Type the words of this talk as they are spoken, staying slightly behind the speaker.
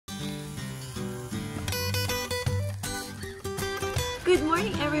Good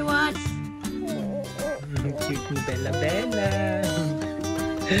morning, everyone! Cute ni Bella Bella!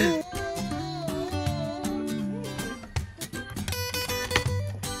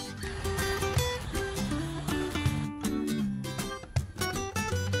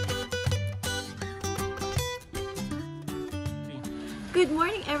 Good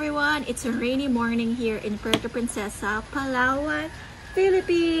morning, everyone! It's a rainy morning here in Puerto Princesa, Palawan,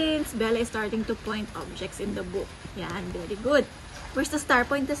 Philippines. Bella is starting to point objects in the book. Yan, very good. Where's the star?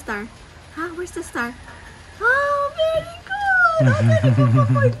 Point the star. Where's the star? Oh, very good!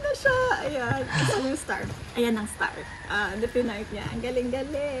 Nagpo-point na siya. Ayan, ito yung star. Ayan ang star. Definite niya. Ang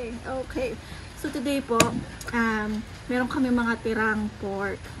galing-galing. Okay. So today po, meron kami mga tirang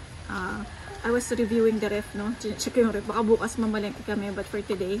pork. I was reviewing the ref, no? Check yung ref. Baka bukas mamalengke kami. But for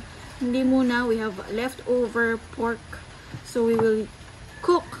today, hindi muna. We have leftover pork. So we will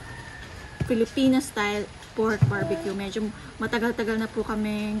cook Filipino-style pork barbecue. Medyo matagal-tagal na po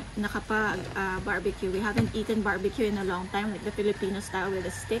kami nakapag-barbecue. We haven't eaten barbecue in a long time, like the Filipino style with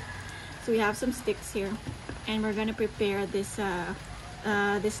a stick. So we have some sticks here. And we're gonna prepare this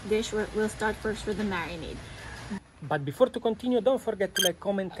this dish. We'll start first with the marinade. But before to continue, don't forget to like,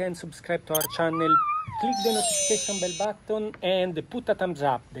 comment, and subscribe to our channel. Click the notification bell button and put a thumbs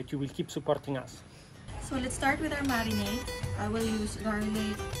up that you will keep supporting us. So let's start with our marinade. I will use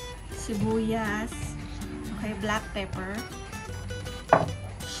garlic, sibuyas, okay, black pepper,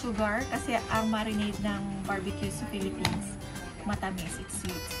 sugar, kasi ang marinade ng barbecue sa Philippines, matamis, it's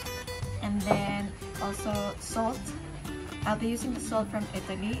sweet. And then also salt. I'll be using the salt from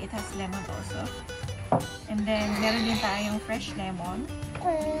Italy. It has lemon also. And then, meron din tayong fresh lemon.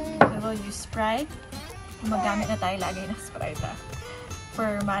 We will use Sprite. Gumagamit na tayo lagi ng Sprite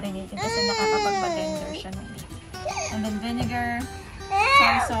for marinating kasi nakakapag-tender siya ng meat. And then vinegar,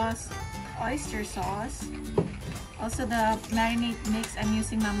 soy sauce, oyster sauce. Also the marinade mix, I'm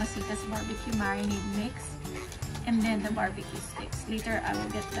using Mama Sita's barbecue marinade mix. And then the barbecue sticks. Later, I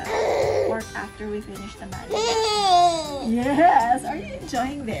will get the pork after we finish the marinade. Yes! Are you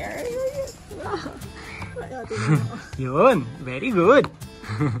enjoying there? Yun! Very good!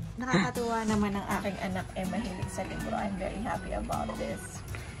 Nakakatuwa naman ang aking anak ay mahilig sa libro. I'm very happy about this.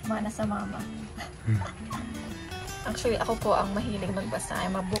 Mana sa mama. Actually, ako po ang mahilig magbasa.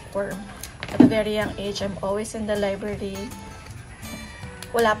 I'm a bookworm. At a very young age, I'm always in the library.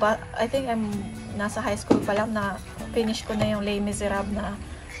 Wala pa, I think I'm nasa high school pa lang na finish ko na yung Les Miserables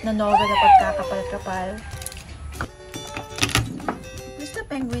na novel na pagkakapal-kapal. Where's the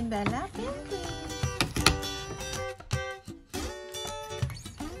penguin, Bella? Penguin!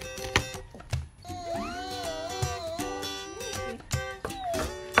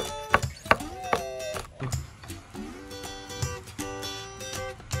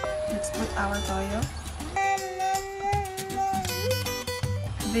 Let's put our toyo.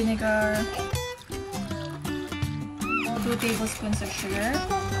 Vinegar. 2 tablespoons of sugar.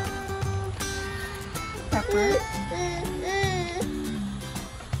 Pepper.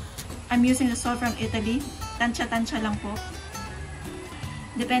 I'm using the salt from Italy. Tansya-tansya lang po.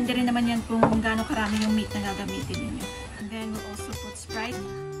 Depende rin naman yan kung gaano karami yung meat na gagamitin ninyo. And then we'll also put Sprite.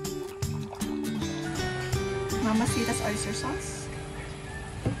 Mama Sita's oyster sauce.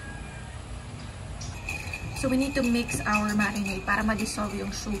 So we need to mix our marinade para ma-dissolve yung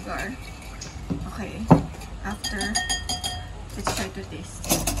sugar. Okay. After, let's try to taste.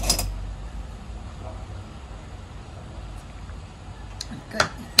 Good.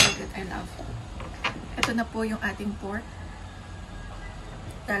 Very good. I love. Ito na po yung ating pork.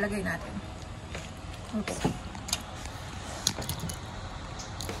 Talagay natin. Oops.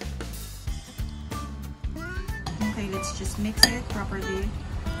 Okay, let's just mix it properly.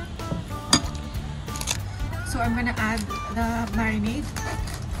 So I'm gonna add the marinade,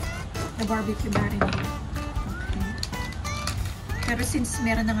 the barbecue marinade. Okay. Pero since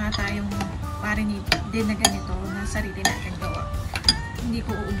meron na nga tayong marinade din na ganito na sarili natin gawa, hindi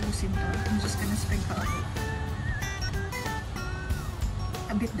ko uubusin to. I'm just gonna sprinkle a bit.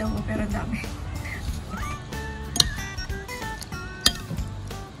 A bit daw, pero dami.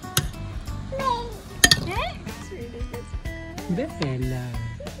 Bella!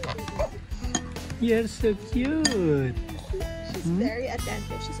 You're so cute! She's very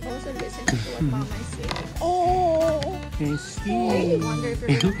attentive. She's also listening to what Mama is saying. Oh! I see! I wonder if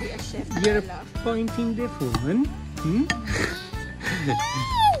you're going to be a chef. You're pointing the phone? Hmm?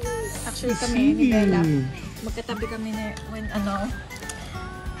 Actually kami ni Bella, magkatabi kami na when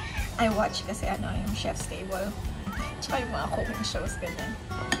I watch kasi yung Chef's Table. Tsaka yung mga cooking shows ganyan.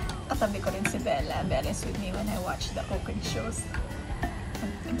 Katabi ko rin si Bella. Bella is with me when I watch the cooking shows.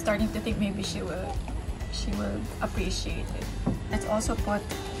 I'm starting to think maybe she will appreciate it. Let's also put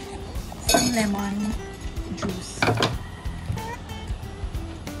some lemon juice.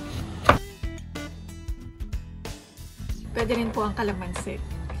 Pwede rin po ang kalamansi.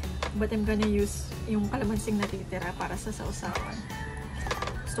 But I'm gonna use yung kalamansing natitira para sa sausawan.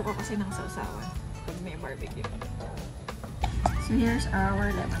 Gusto ko kasi ng sausawan pag may barbecue. So here's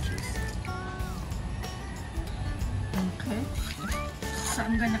our lemon juice. Okay. So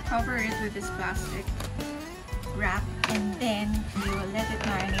I'm gonna cover it with this plastic wrap and then we will let it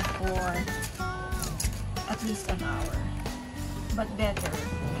marinate for at least an hour. But better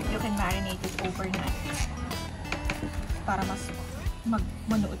if you can marinate it overnight para mas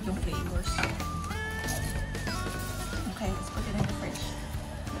manuot yung flavors. Okay, let's put it in the fridge.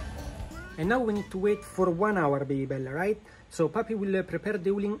 And now we need to wait for 1 hour, baby Bella, right? So Papi will prepare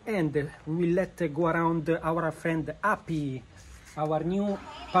the uling and we will let go around our friend Happy, our new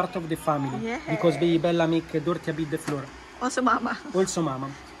part of the family. Yeah. Because baby Bella make dirty a bit the floor. Also Mama. Also Mama.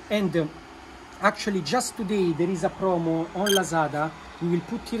 And actually just today there is a promo on Lazada. We will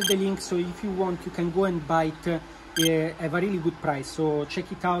put here the link, so if you want you can go and buy it at a really good price. So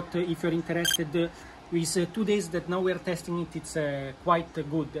check it out if you're interested. With 2 days that now we're testing it, it's quite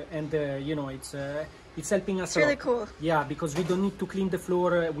good, and you know, it's helping us. It's really cool. Yeah, because we don't need to clean the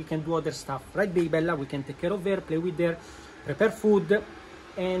floor. We can do other stuff, right, baby Bella? We can take care of her, play with her, prepare food,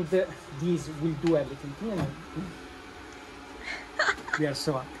 and this will do everything. You know? We are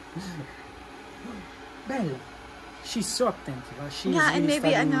so happy. Bella, she's so attentive. She's Yeah, and really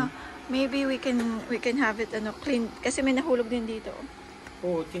maybe studying. maybe we can have it clean kasi may nahulog din dito.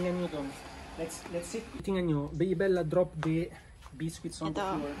 Oh, tingnan nyo doon. Let's see. Tingnan nyo, baby Bella drop the biscuits on the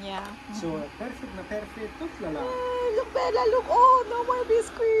floor. Yeah. So, perfect na perfect. Look, lala. Hey, look, Bella, look. Oh, no more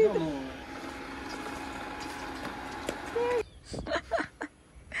biscuit. No more.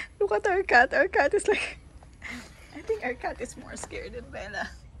 Look at our cat. Our cat is like... I think our cat is more scared than Bella.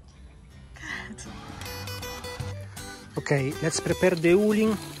 Cat. Okay, let's prepare the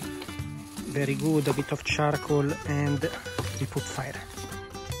uling. Very good. A bit of charcoal and we put fire.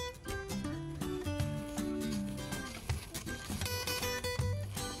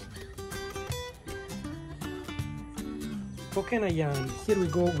 Okay na yan. Here we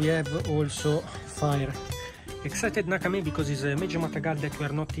go. We have also fire. Excited na kami because it's medyo matagal that we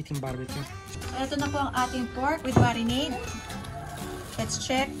are not eating barbecue. Ito na po ang ating pork with marinade. Let's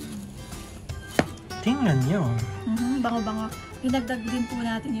check. Tingnan nyo. Bango-bango. Dinagdag din po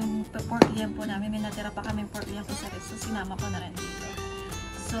natin yung pork liempo namin. May natira pa kami pork liempo sa rest. So, sinama ko na rin dito.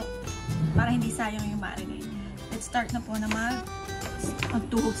 So, para hindi sayang yung marinade. Let's start na po na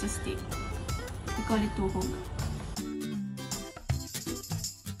magtuhog sa steak. We call it tuhog.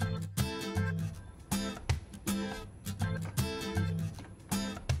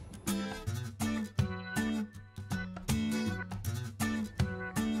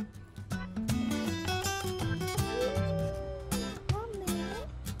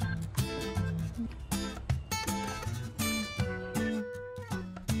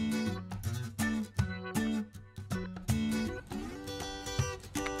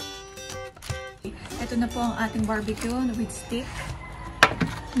 Ito na po ang ating barbecue with steak.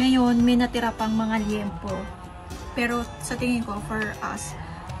 Ngayon, may natira pang mga liempo. Pero sa tingin ko, for us,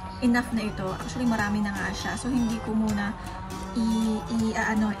 enough na ito. Actually, marami na nga siya. So, hindi ko muna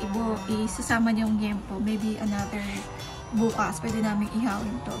isasama yung liempo. Maybe another bukas, pwede namin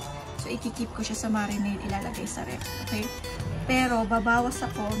ihawin to. So, ikikip ko siya sa marinade, ilalagay sa ref. Okay? Pero, babawas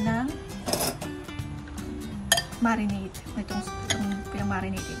ako ng marinade. Itong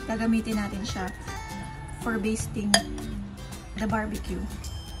pinamarinate. Gagamitin natin siya for basting the barbecue.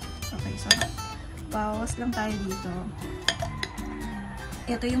 Okay, so bawas lang tayo dito.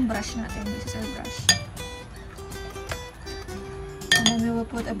 Ito yung brush natin. This is our brush. And then we will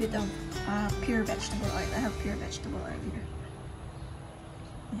put a bit of pure vegetable oil. I have pure vegetable oil here.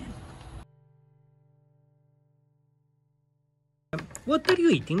 Ayan. What are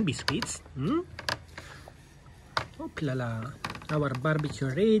you eating? Biscuits? Oh, lala. Our barbecue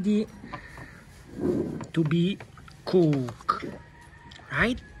ready to be cooked,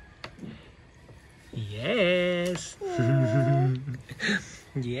 right? Yes.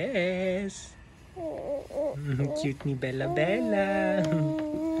 Yes. Cute ni Bella Bella.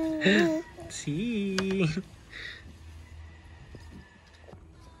 See.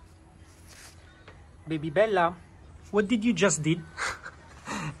 Baby Bella, what did you just did?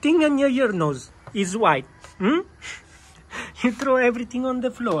 Tingnan niyo, your nose is white. You throw everything on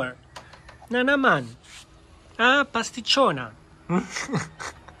the floor. Na naman. Ah, pasticciona.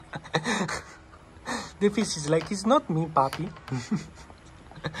 The fish is like, it's not me, papi.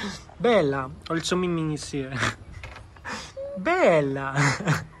 Bella, also Mimi is here. Bella! Oh,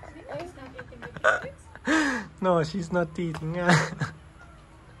 he's not eating the carrots? No, she's not eating.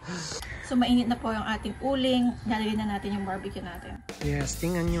 So, mainit na po yung ating uling. Nalagyan na natin yung barbecue natin. Yes,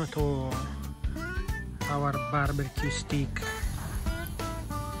 tingnan nyo to. Our barbecue stick.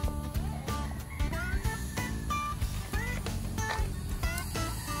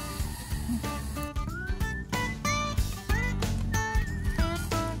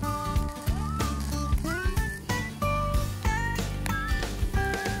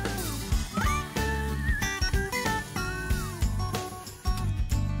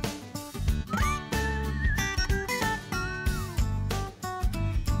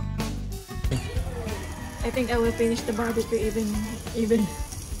 I think I will finish the barbecue even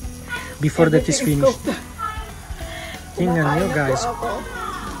Before that is everything finished. cooked. Tingnan nyo Kumakain na guys. po ako.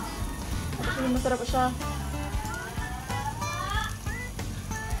 Actually, masarap siya.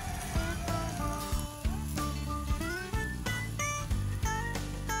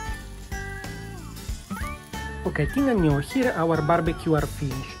 Okay, tingnan nyo. Here our barbecue are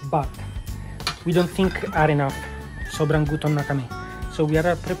finished. But we don't think are enough. Sobrang gutom na kami. So we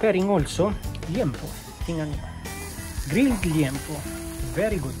are preparing also liempo. Tingnan nyo. Grilled liempo.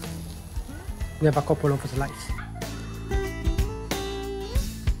 Very good. We have a couple of slices.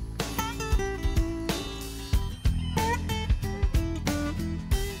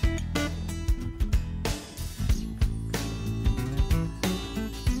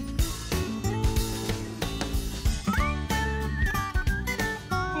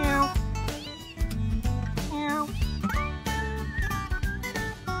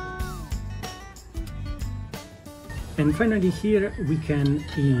 And finally here we can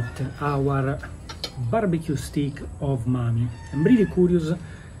eat our barbecue stick of mommy. I'm really curious,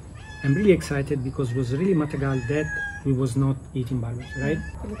 I'm really excited because it was really matagal that we was not eating barbecue, right?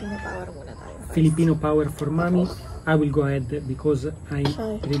 Filipino power muna tayo. Filipino power for mommy. I will go ahead because I'm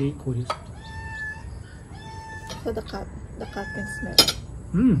really curious. So the cat can smell.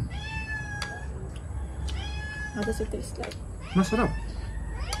 How does it taste like? Masarap.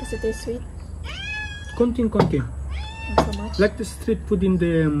 Does it taste sweet? Konting. Not so much? Like the street food in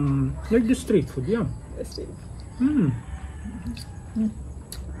the like the street food, yeah. The sweet.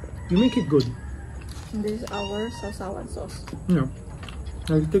 You make it good. And this is our sausawan sauce. Yeah.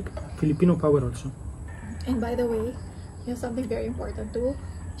 I'll take Filipino power also. And by the way, we have something very important to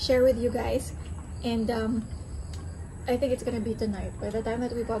share with you guys. And I think it's gonna be tonight. By the time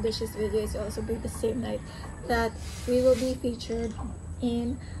that we publish this video, it's also be the same night that we will be featured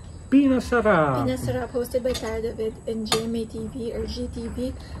in Pinasarap. Pinasarap, hosted by Tere and GMA TV or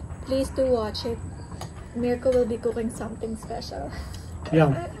GTV. Please do watch it. Mirco will be cooking something special.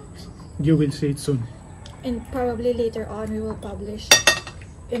 Yeah, you will see it soon. And probably later on we will publish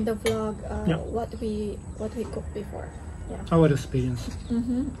in the vlog what we cooked before. Yeah. Our experience.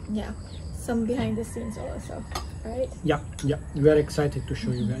 Yeah. Some behind the scenes also, right? Yeah. We are excited to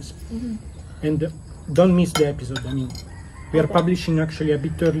show you guys. And don't miss the episode. I mean, we are publishing actually a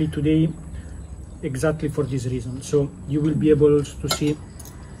bit early today, exactly for this reason. So you will be able to see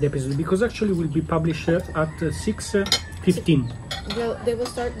the episode because actually will be published at 6:15. They will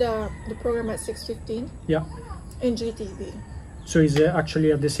start the program at 6:15. Yeah. In GTV. So it's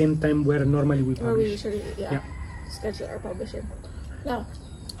actually at the same time where normally we publish. Where we usually schedule our publishing. Now,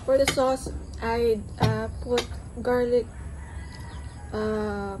 for the sauce, I put garlic,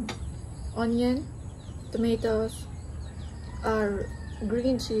 onion, tomatoes,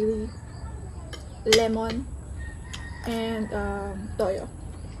 green chili, lemon, and toyo.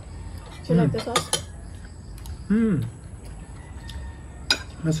 Do you like the sauce?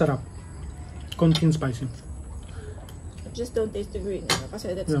 Masarap. Konting spicy. Just don't taste the green because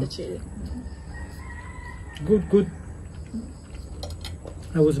that's the chili. Good.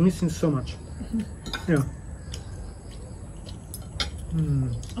 I was missing so much. Yeah.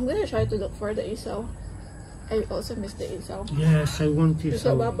 I'm gonna try to look for the isaw. I also miss the isaw. Yes, I want this.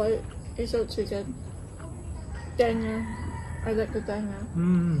 Isaw baboy, isaw chicken, tanya. I like the tanya.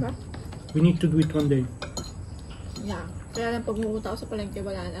 Diba? We need to do it one day. Yeah. Kaya lang pag pumunta ako sa palengke,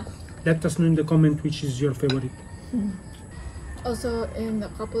 wala na. Let us know in the comment which is your favorite. Also, in a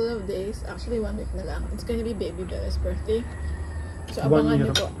couple of days, actually 1 week na lang, it's gonna be Baby Bella's birthday. So, abangan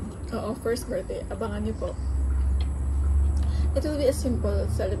niyo po. Oo, first birthday. Abangan niyo po. It will be a simple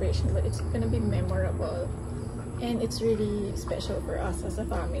celebration, but it's gonna be memorable. And it's really special for us as a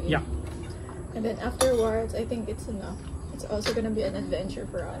family. Yeah. And then afterwards, I think it's enough. It's also gonna be an adventure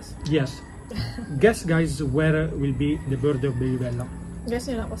for us. Yes. Guess guys where will be the birthday of Baby Bella? Guess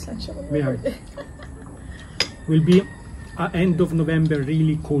nyo lang kung saan siya birthday. Will be end of November,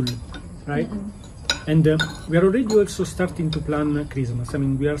 really cool, right? And we are already also starting to plan Christmas. I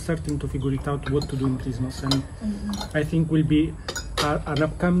mean, we are starting to figure it out what to do in Christmas, and I think will be an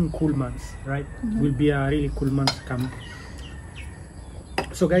upcoming cool month, right? Will be a really cool month coming.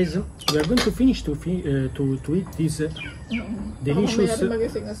 So guys, we are going to finish to eat this delicious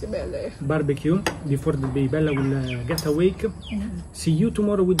barbecue before the baby Bella will get awake. See you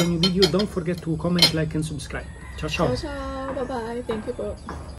tomorrow with a new video. Don't forget to comment, like and subscribe. Ciao ciao. Ciao, ciao. Bye bye. Thank you po.